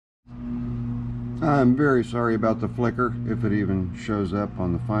I'm very sorry about the flicker, if it even shows up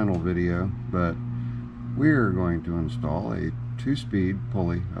on the final video, but we're going to install a 2-speed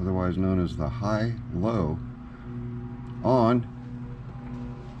pulley, otherwise known as the high-low, on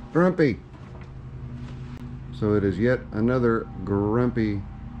Grumpy. So it is yet another Grumpy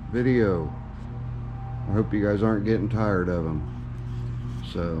video. I hope you guys aren't getting tired of them.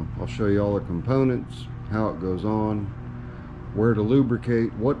 So I'll show you all the components, how it goes on, where to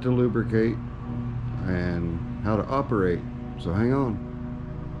lubricate, what to lubricate, and how to operate. So hang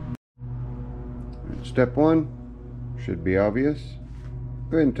on. Step 1 should be obvious.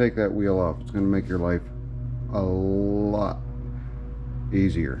 Go ahead and take that wheel off. It's going to make your life a lot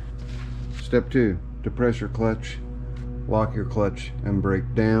easier. Step 2, depress your clutch, lock your clutch and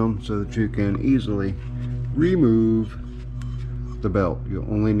brake down so that you can easily remove the belt. You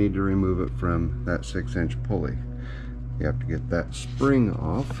only need to remove it from that 6-inch pulley. You have to get that spring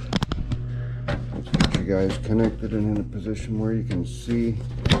off. Let's get you guys connected and in a position where you can see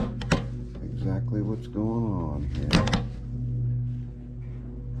exactly what's going on here.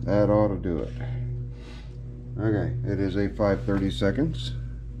 That ought to do it. Okay, it is a 5/32,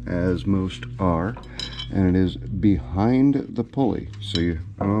 as most are, and it is behind the pulley. So you,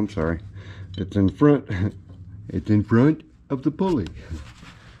 oh, I'm sorry, it's in front. It's in front of the pulley.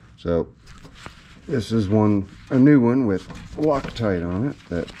 So this is a new one with Loctite on it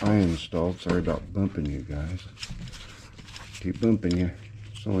that I installed. Sorry about bumping you guys. Keep bumping you.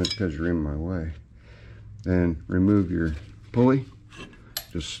 It's only because you're in my way. Then remove your pulley.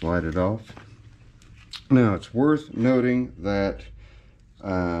 Just slide it off. Now it's worth noting that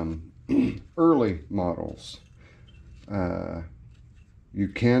early models, you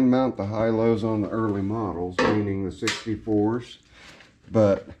can mount the high-lows on the early models, meaning the 64s,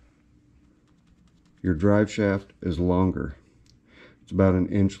 but your drive shaft is longer. It's about 1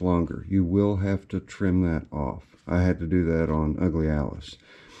 inch longer. You will have to trim that off. I had to do that on Ugly Alice.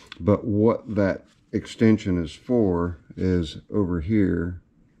 But what that extension is for is over here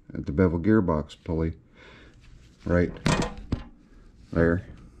at the bevel gearbox pulley, right there.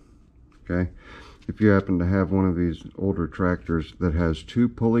 Okay. If you happen to have one of these older tractors that has 2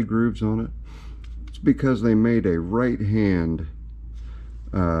 pulley grooves on it, it's because they made a right-hand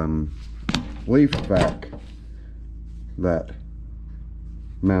leaf back that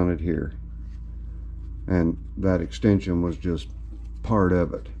mounted here, and that extension was just part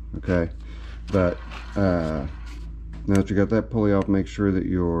of it. Okay, but now that you got that pulley off, make sure that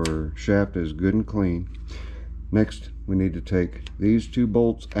your shaft is good and clean. Next, we need to take these 2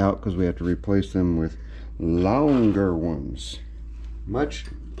 bolts out because we have to replace them with longer ones, much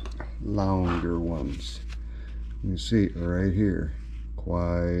longer ones. You see right here,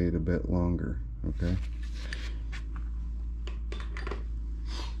 quite a bit longer. Okay,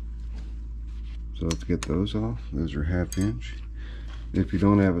 so let's get those off. Those are 1/2 inch. If you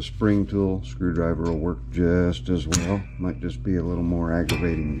don't have a spring tool, screwdriver will work just as well. Might just be a little more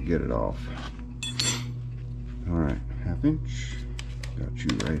aggravating to get it off. All right, 1/2 inch. Got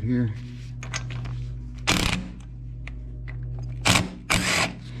you right here.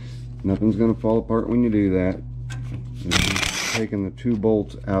 Nothing's going to fall apart when you do that. Taking the 2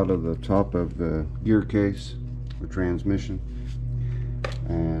 bolts out of the top of the gear case, the transmission,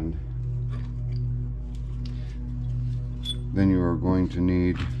 and then you are going to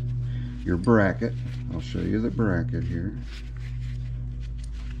need your bracket. I'll show you the bracket here.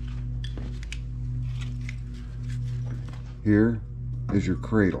 Here is your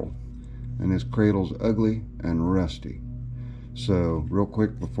cradle, and this cradle's ugly and rusty. So real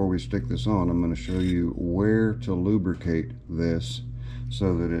quick before we stick this on, I'm going to show you where to lubricate this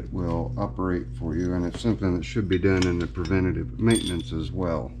so that it will operate for you, and it's something that should be done in the preventative maintenance as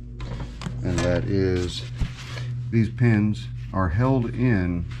well. And that is, these pins are held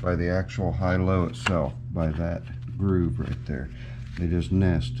in by the actual high-low itself, by that groove right there. They just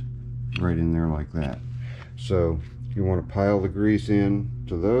nest right in there like that. So you want to pile the grease in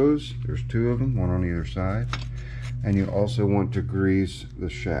to those. There's 2 of them, one on either side. And you also want to grease the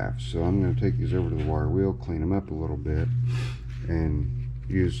shafts. So I'm going to take these over to the wire wheel, clean them up a little bit, and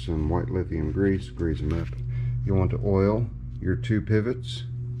use some white lithium grease, grease them up. You want to oil your 2 pivots,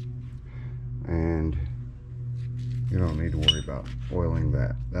 and you don't need to worry about oiling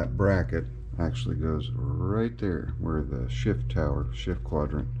that. That bracket actually goes right there where the shift tower, shift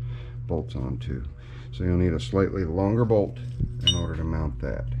quadrant bolts onto. So you'll need a slightly longer bolt in order to mount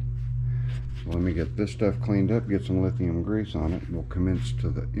that. So let me get this stuff cleaned up, get some lithium grease on it, and we'll commence to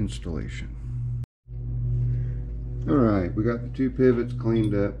the installation. Alright, we got the 2 pivots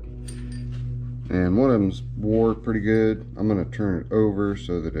cleaned up, and one of them's wore pretty good. I'm going to turn it over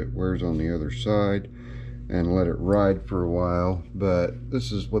so that it wears on the other side and let it ride for a while. But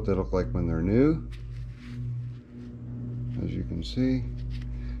this is what they look like when they're new, as you can see,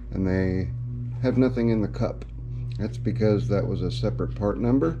 and they have nothing in the cup. That's because that was a separate part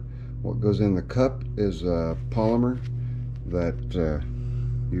number. What goes in the cup is a polymer that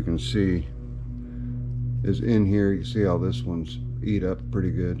you can see is in here. You see how this one's eat up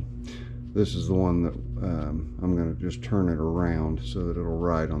pretty good. This is the one that I'm going to just turn it around so that it'll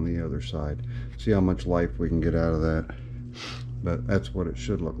ride on the other side. See how much life we can get out of that. But that's what it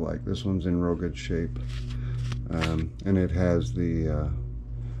should look like. This one's in real good shape, and it has the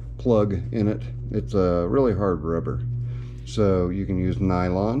plug in it. It's a really hard rubber, so you can use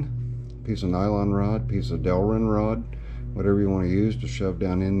nylon, piece of nylon rod, piece of Delrin rod, whatever you want to use to shove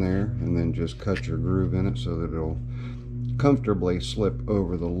down in there, and then just cut your groove in it so that it'll comfortably slip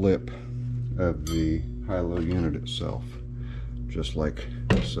over the lip of the high-low unit itself, just like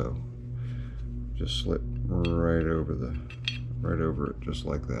so. Just slip right over it, just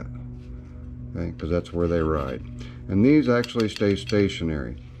like that. Okay, because that's where they ride. And these actually stay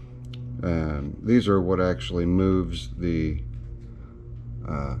stationary. These are what actually moves the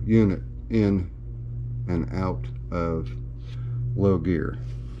unit in and out of low gear.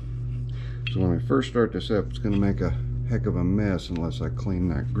 So when I first start this up, it's going to make a heck of a mess unless I clean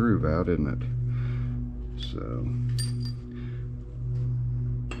that groove out, isn't it? So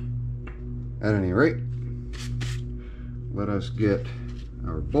at any rate, let us get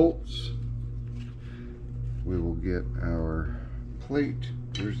our bolts. We will get our plate.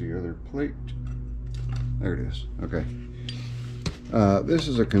 Here's the other plate. There it is. Okay. This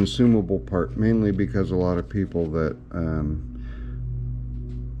is a consumable part, mainly because a lot of people that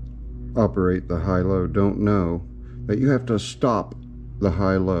operate the high-low don't know that you have to stop the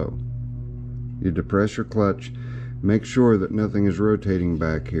high-low. You depress your clutch, make sure that nothing is rotating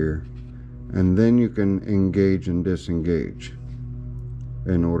back here, and then you can engage and disengage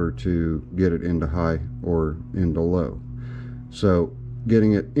in order to get it into high or into low. So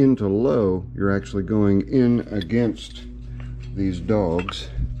getting it into low, you're actually going in against these dogs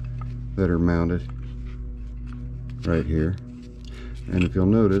that are mounted right here. And if you'll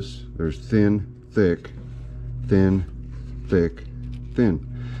notice, there's thin, thick, thin, thick, thin.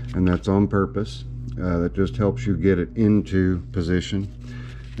 And that's on purpose. That just helps you get it into position.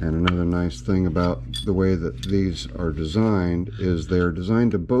 And another nice thing about the way that these are designed is they're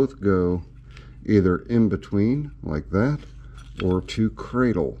designed to both go either in between, like that, or to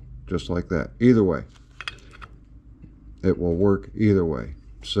cradle, just like that. Either way, it will work either way.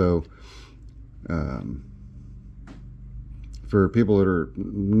 So for people that are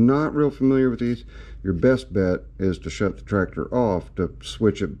not real familiar with these, your best bet is to shut the tractor off to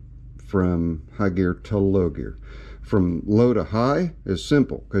switch it from high gear to low gear. From low to high is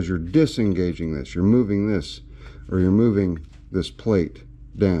simple because you're disengaging this, you're moving this, or you're moving this plate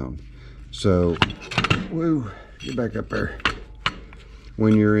down. So, woo, get back up there.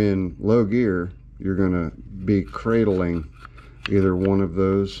 When you're in low gear, you're going to be cradling either one of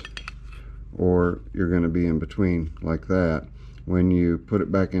those, or you're going to be in between like that. When you put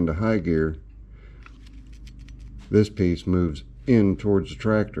it back into high gear, this piece moves in towards the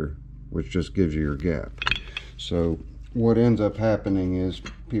tractor, which just gives you your gap. So what ends up happening is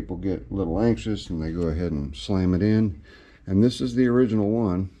people get a little anxious and they go ahead and slam it in. And this is the original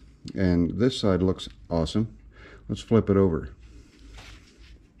one, and this side looks awesome. Let's flip it over.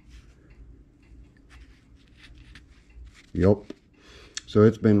 Yup. So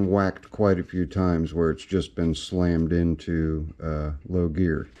it's been whacked quite a few times where it's just been slammed into low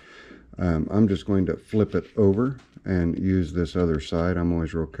gear. I'm just going to flip it over and use this other side. I'm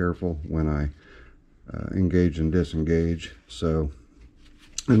always real careful when I engage and disengage. So,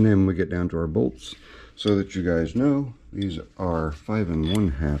 and then we get down to our bolts. So that you guys know, these are 5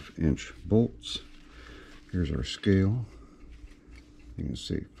 1/2 inch bolts. Here's our scale. You can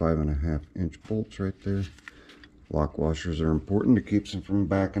see 5 1/2 inch bolts right there. Lock washers are important to keep them from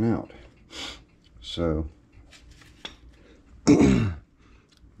backing out. So, to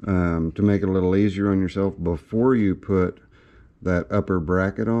make it a little easier on yourself, before you put that upper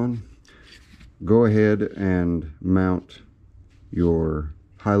bracket on, go ahead and mount your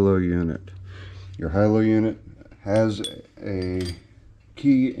high-low unit. Your high-low unit has a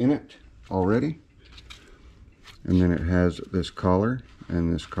key in it already, and then it has this collar,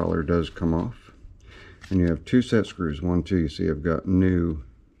 and this collar does come off. And you have 2 set screws, 1, 2. You see I've got new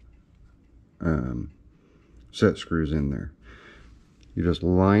set screws in there. You just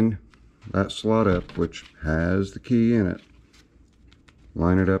line that slot up, which has the key in it.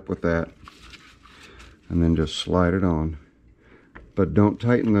 Line it up with that, and then just slide it on. But don't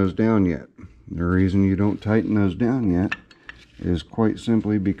tighten those down yet. The reason you don't tighten those down yet is quite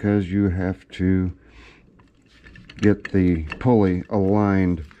simply because you have to get the pulley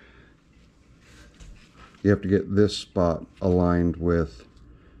aligned. You have to get this spot aligned with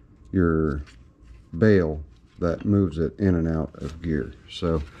your bail that moves it in and out of gear.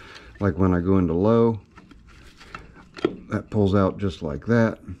 So like when I go into low, that pulls out just like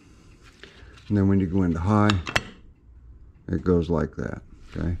that, and then when you go into high, it goes like that.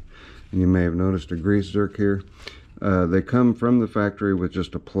 Okay, and you may have noticed a grease zerk here. They come from the factory with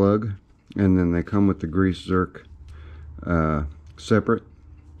just a plug, and then they come with the grease zerk separate.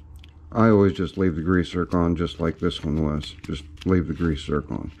 I always just leave the grease zerk on just like this one was. Just leave the grease zerk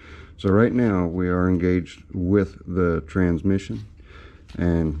on. So right now we are engaged with the transmission,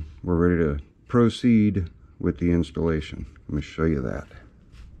 and we're ready to proceed with the installation. Let me show you that.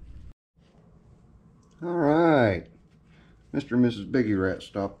 All right, Mr. and Mrs. Biggie Rat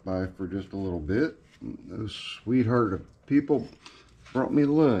stopped by for just a little bit. Those sweetheart of people brought me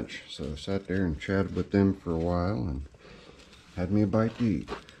lunch, so I sat there and chatted with them for a while and had me a bite to eat.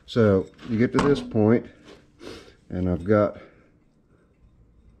 So you get to this point, and I've got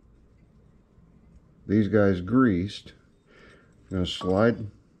these guys greased. I'm going to slide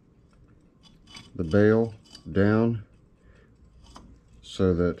the bail down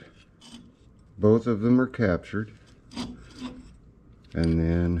so that both of them are captured, and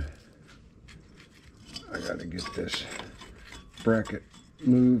then I got to get this bracket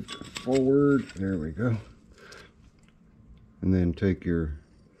moved forward. There we go. And then take your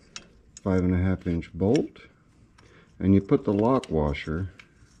 5.5 inch bolt, and you put the lock washer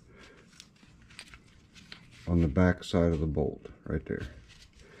on the back side of the bolt right there.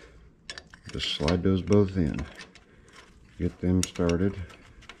 Just slide those both in, get them started.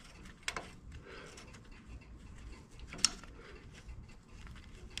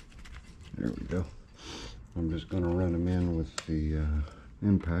 There we go. I'm just going to run them in with the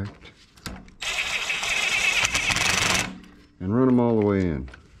impact and run them all the way in.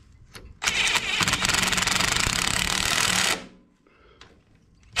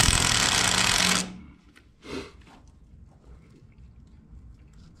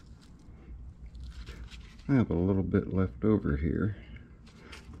 I have a little bit left over here.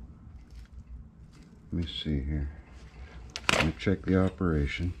 Let me see here. Let me check the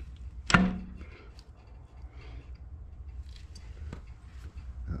operation.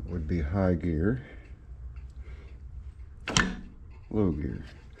 That would be high gear. Low gear.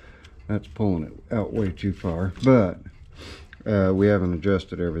 That's pulling it out way too far, but we haven't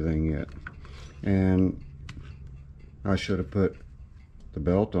adjusted everything yet. And I should have put the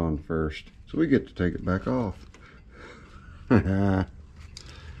belt on first, so we get to take it back off. Gotta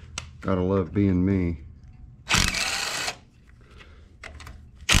love being me.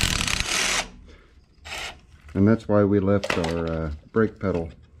 And that's why we left our brake pedal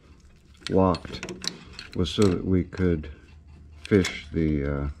locked, was so that we could fish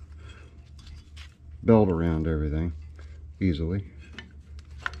the belt around everything easily.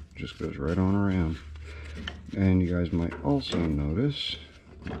 Just goes right on around. And you guys might also notice,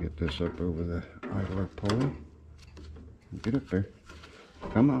 get this up over the idler pulley. Get up there.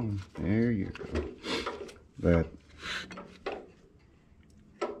 Come on. There you go. That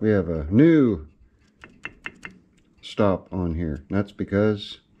we have a new stop on here. That's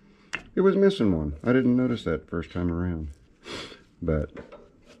because it was missing one. I didn't notice that first time around. But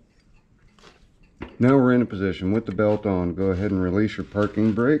now we're in a position with the belt on. Go ahead and release your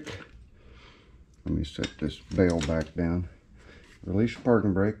parking brake. Let me set this bail back down. Release your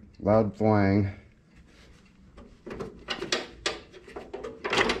parking brake. Loud thwang.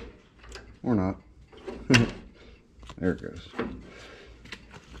 Or not. There it goes.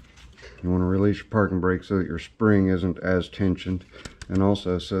 You want to release your parking brake so that your spring isn't as tensioned, and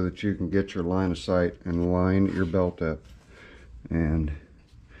also so that you can get your line of sight and line your belt up. And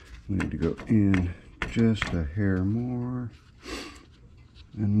we need to go in just a hair more.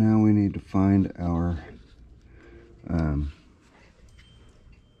 And now we need to find our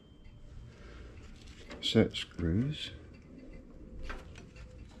set screws.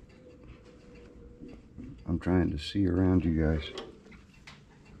 I'm trying to see around you guys.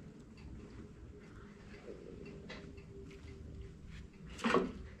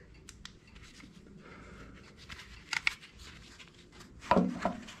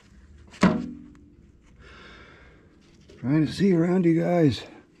 Trying to see around you guys.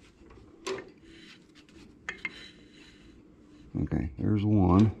 Okay, there's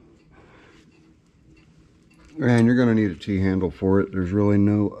one. And you're going to need a T-handle for it. There's really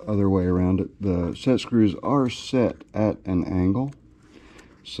no other way around it. The set screws are set at an angle,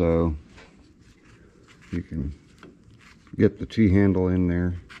 so you can get the T-handle in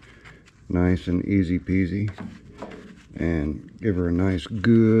there nice and easy peasy and give her a nice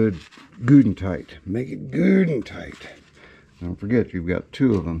good and tight. Make it good and tight. Don't forget, you've got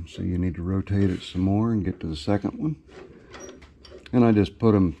 2 of them, so you need to rotate it some more and get to the second one. And I just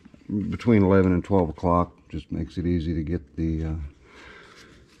put them between 11 and 12 o'clock. Just makes it easy to get the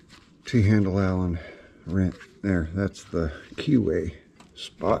T-handle Allen wrench. There, that's the keyway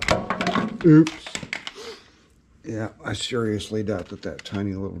spot. Oops. Yeah, I seriously doubt that that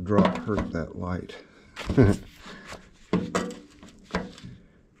tiny little drop hurt that light.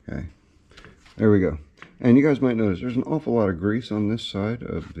 Okay, there we go. And you guys might notice there's an awful lot of grease on this side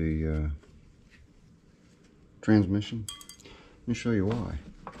of the transmission. Let me show you why.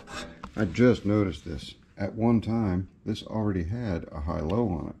 I just noticed this. At one time, this already had a high-low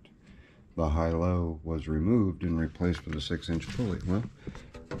on it. The high-low was removed and replaced with a 6-inch pulley. Well,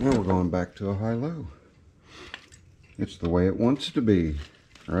 now we're going back to a high-low. It's the way it wants to be,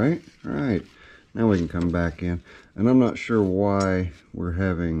 right? Right. Now we can come back in. And I'm not sure why we're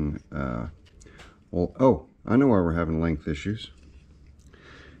having, well, oh, I know why we're having length issues.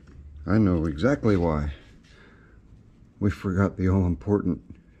 I know exactly why. We forgot the all-important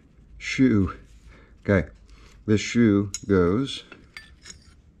shoe. Okay, this shoe goes,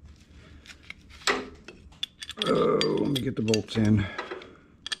 oh, let me get the bolts in,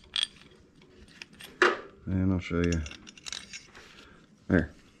 and I'll show you.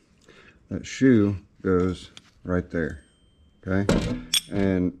 There, that shoe goes right there, okay?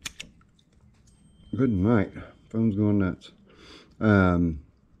 And good night, phone's going nuts.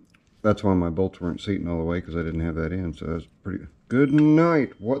 That's why my bolts weren't seating all the way, because I didn't have that in, so that's pretty good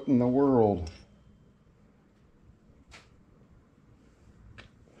night. What in the world?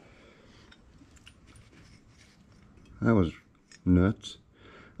 That was nuts.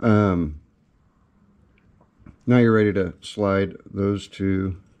 Now you're ready to slide those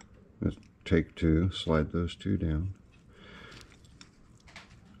 2. Let's take 2, slide those 2 down.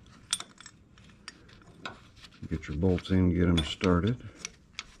 Get your bolts in, get them started.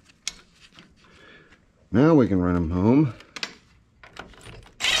 Now we can run them home.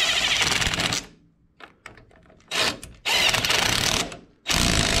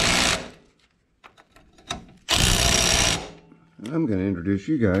 I'm going to introduce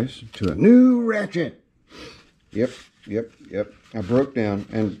you guys to a new ratchet. Yep. I broke down,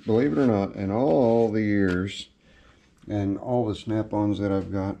 and believe it or not, in all the years and all the snap-ons that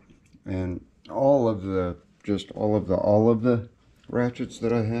I've got, and all of the ratchets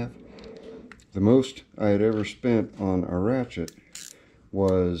that I have, the most I had ever spent on a ratchet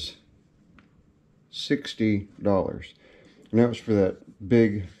was $60. And that was for that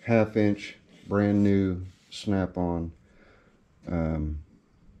big 1/2-inch brand new snap-on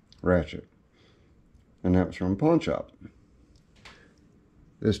ratchet, and that was from a pawn shop.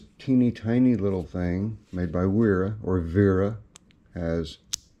 This teeny tiny little thing made by Vera has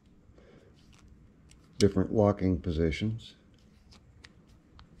different locking positions,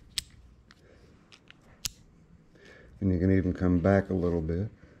 and you can even come back a little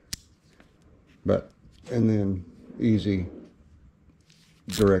bit, and then easy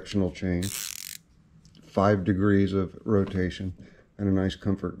directional change, 5 degrees of rotation, and a nice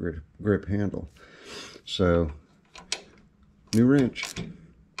comfort grip handle. So, new wrench,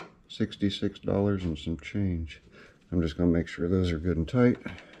 $66 and some change. I'm just going to make sure those are good and tight.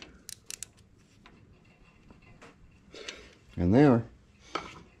 And they are.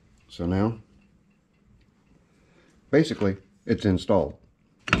 So now, basically, it's installed.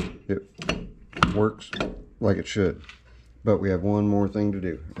 It works like it should. But we have one more thing to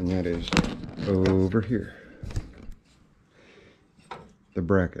do, and that is over here. The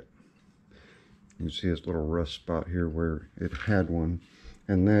bracket. You can see this little rust spot here where it had one,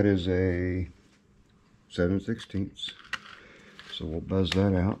 and that is a 7/16. So we'll buzz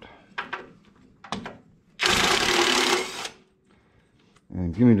that out.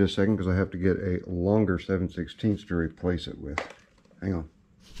 And give me just a second, because I have to get a longer 7/16 to replace it with. Hang on.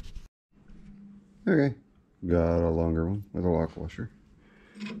 Okay, got a longer one with a lock washer.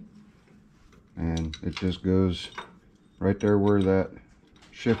 And it just goes right there where that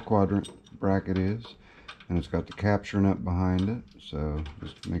shift quadrant bracket is, and it's got the capture nut behind it, so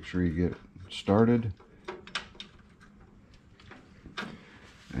just make sure you get it started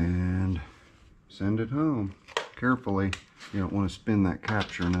and send it home carefully. You don't want to spin that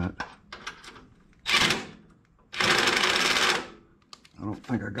capture nut. I don't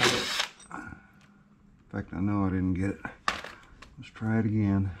think I got it. fact, I know I didn't get it. Let's try it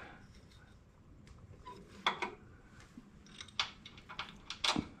again.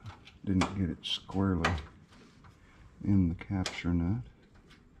 Didn't get it squarely in the capture nut.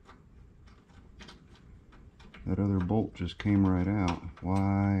 That other bolt just came right out.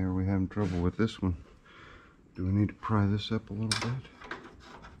 Why are we having trouble with this one? Do we need to pry this up a little bit?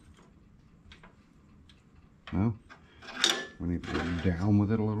 No? We need to go down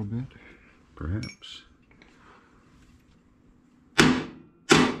with it a little bit, perhaps.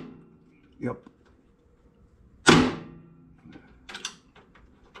 Yep.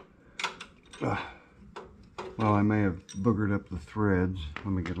 Well, I may have boogered up the threads. Let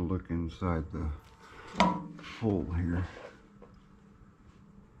me get a look inside the hole here.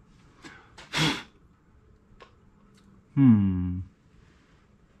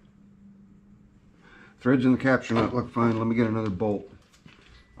 Threads in the capture nut look fine. Let me get another bolt.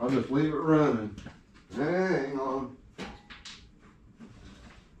 I'll just leave it running. Hang on.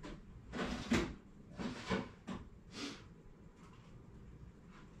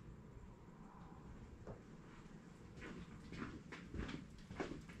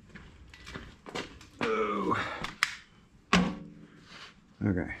 Oh.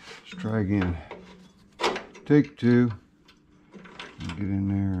 Okay, let's try again. Take two. Get in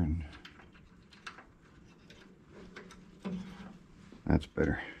there and that's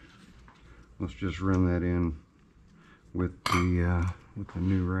better. Let's just run that in with the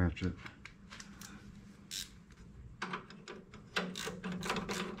new ratchet.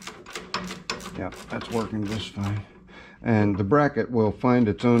 Yep, that's working just fine. And the bracket will find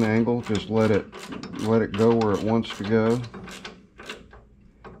its own angle. Just let it go where it wants to go.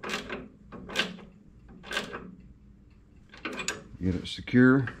 Get it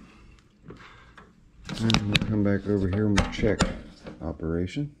secure. And we'll come back over here and we'll check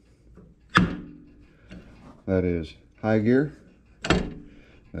operation. That is high gear.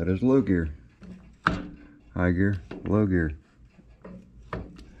 That is low gear. High gear, low gear.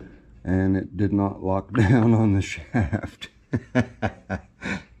 And it did not lock down on the shaft.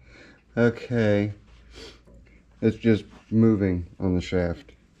 Okay. It's just moving on the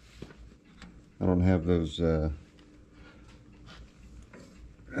shaft. I don't have those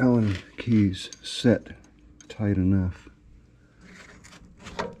Allen keys set tight enough.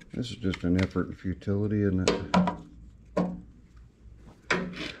 This is just an effort and futility, isn't it?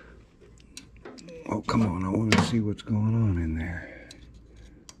 Oh, come on. I want to see what's going on in there.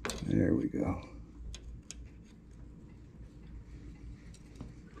 There we go.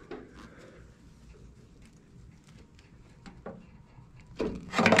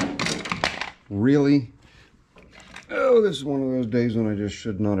 Really? Oh, this is one of those days when I just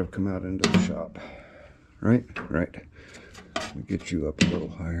should not have come out into the shop. Right? Right. Let me get you up a little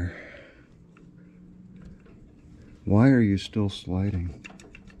higher. Why are you still sliding?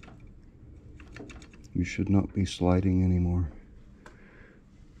 You should not be sliding anymore.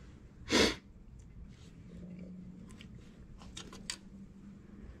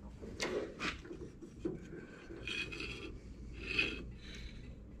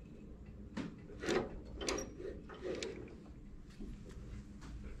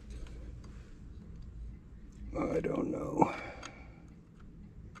 I don't know.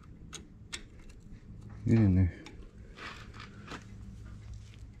 Get in there.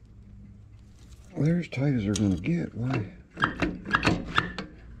 Well, they're as tight as they're going to get. Why?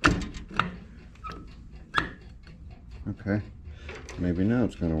 Okay. Maybe now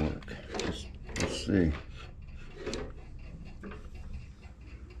it's going to work. Let's see.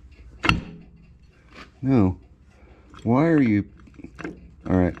 No. Why are you...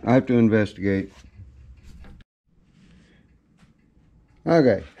 Alright, I have to investigate.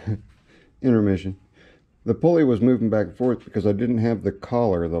 Okay. Intermission. The pulley was moving back and forth because I didn't have the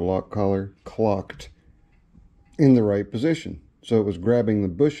collar, the lock collar, clocked in the right position. So it was grabbing the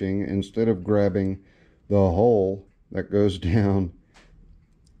bushing instead of grabbing the hole that goes down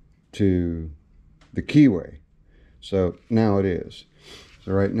to the keyway. So now it is.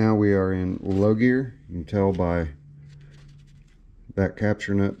 So right now we are in low gear. You can tell by that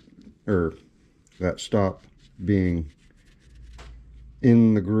capture nut, or that stop being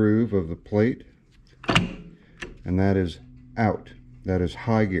in the groove of the plate. And that is out. That is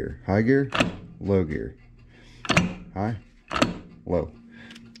high gear. High gear, low gear. High, low.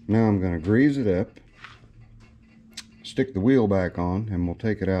 Now I'm going to grease it up, stick the wheel back on, and we'll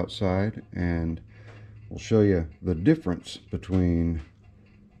take it outside and we'll show you the difference between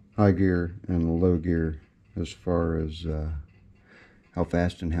high gear and low gear as far as how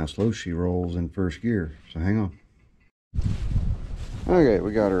fast and how slow she rolls in first gear. So hang on. Okay,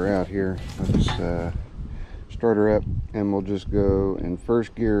 we got her out here. Let's start her up, and we'll just go in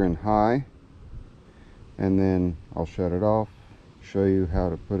first gear in high, and then I'll shut it off, show you how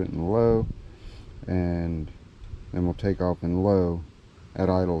to put it in low, and then we'll take off in low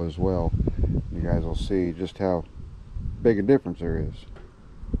at idle as well. You guys will see just how big a difference there is.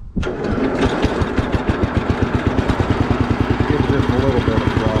 Gives it a little bit of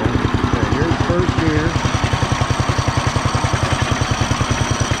throttle. Okay, here's first gear.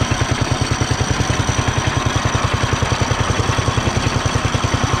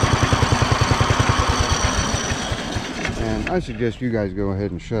 And I suggest you guys go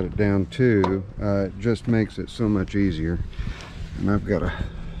ahead and shut it down too. It just makes it so much easier. And I've got to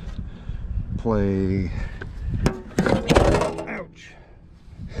play. Ouch.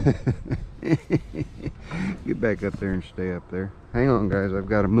 Get back up there and stay up there. Hang on, guys, I've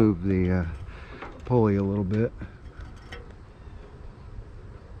got to move the pulley a little bit.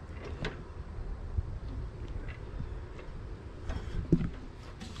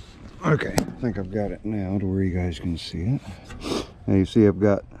 Okay, I think I've got it now to where you guys can see it. Now you see I've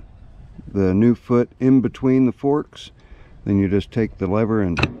got the new foot in between the forks. Then you just take the lever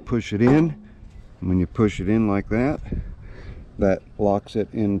and push it in. And when you push it in like that, that locks it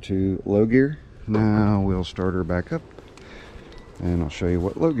into low gear. Now we'll start her back up, and I'll show you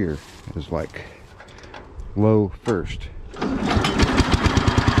what low gear is like. Low first.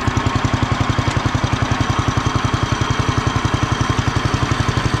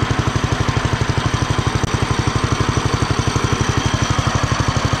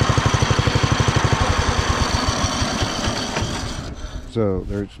 So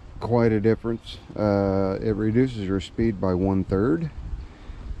there's quite a difference. It reduces your speed by 1/3,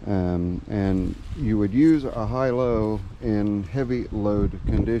 and you would use a high-low in heavy load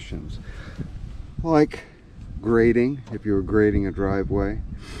conditions, like grading, if you were grading a driveway,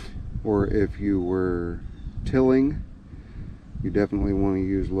 or if you were tilling. You definitely want to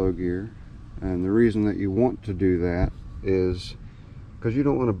use low gear, and the reason that you want to do that is because you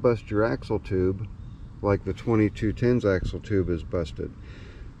don't want to bust your axle tube like the 2210's axle tube is busted.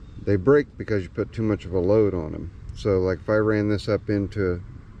 They break because you put too much of a load on them. So like if I ran this up into a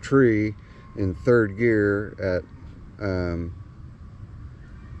tree in third gear at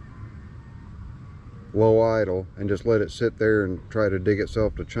low idle and just let it sit there and try to dig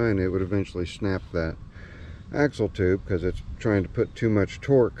itself to China, it would eventually snap that axle tube because it's trying to put too much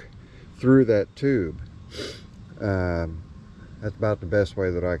torque through that tube. That's about the best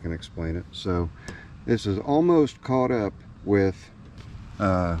way that I can explain it. So this is almost caught up with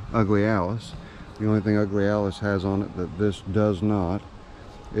Ugly Alice. The only thing Ugly Alice has on it that this does not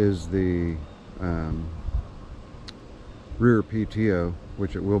is the rear PTO,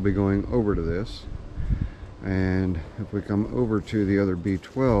 which it will be going over to this. And if we come over to the other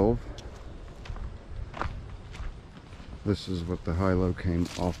B12, this is what the high-low came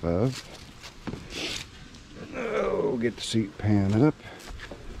off of. Oh, get the seat pan up.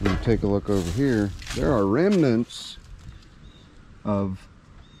 And take a look over here. There are remnants of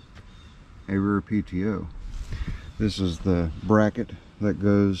a rear PTO. This is the bracket that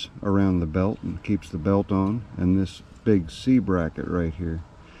goes around the belt and keeps the belt on, and this big C bracket right here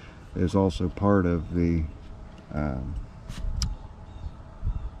is also part of the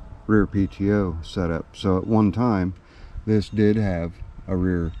rear PTO setup. So at one time this did have a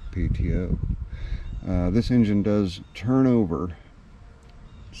rear PTO. This engine does turn over,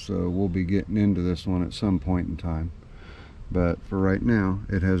 so we'll be getting into this one at some point in time, but for right now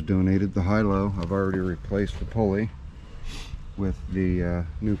it has donated the high-low. I've already replaced the pulley with the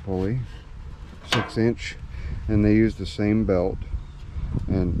new pulley, 6-inch, and they use the same belt.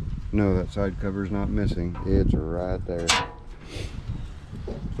 And no, that side cover is not missing, it's right there.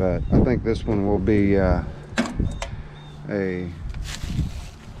 But I think this one will be I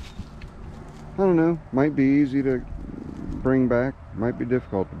don't know, might be easy to bring back, might be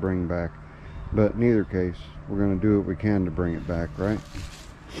difficult to bring back, but in either case we're going to do what we can to bring it back, right?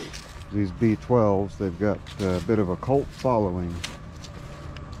 These B12s, they've got a bit of a cult following.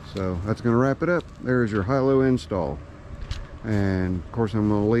 So that's going to wrap it up. There's your high-low install, and of course I'm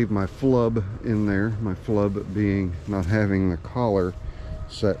going to leave my flub in there, my flub being not having the collar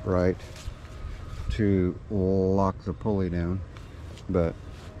set right to lock the pulley down, but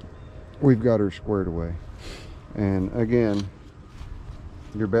we've got her squared away. And again,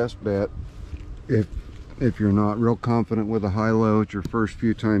 your best bet, if you're not real confident with a high-low at your first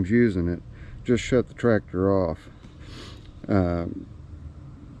few times using it, just shut the tractor off.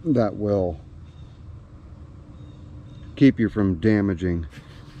 That will keep you from damaging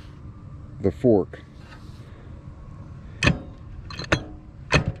the fork.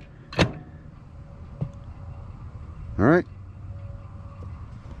 All right.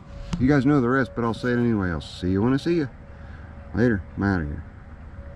 You guys know the rest, but I'll say it anyway. I'll see you when I see you. Later. I'm out of here.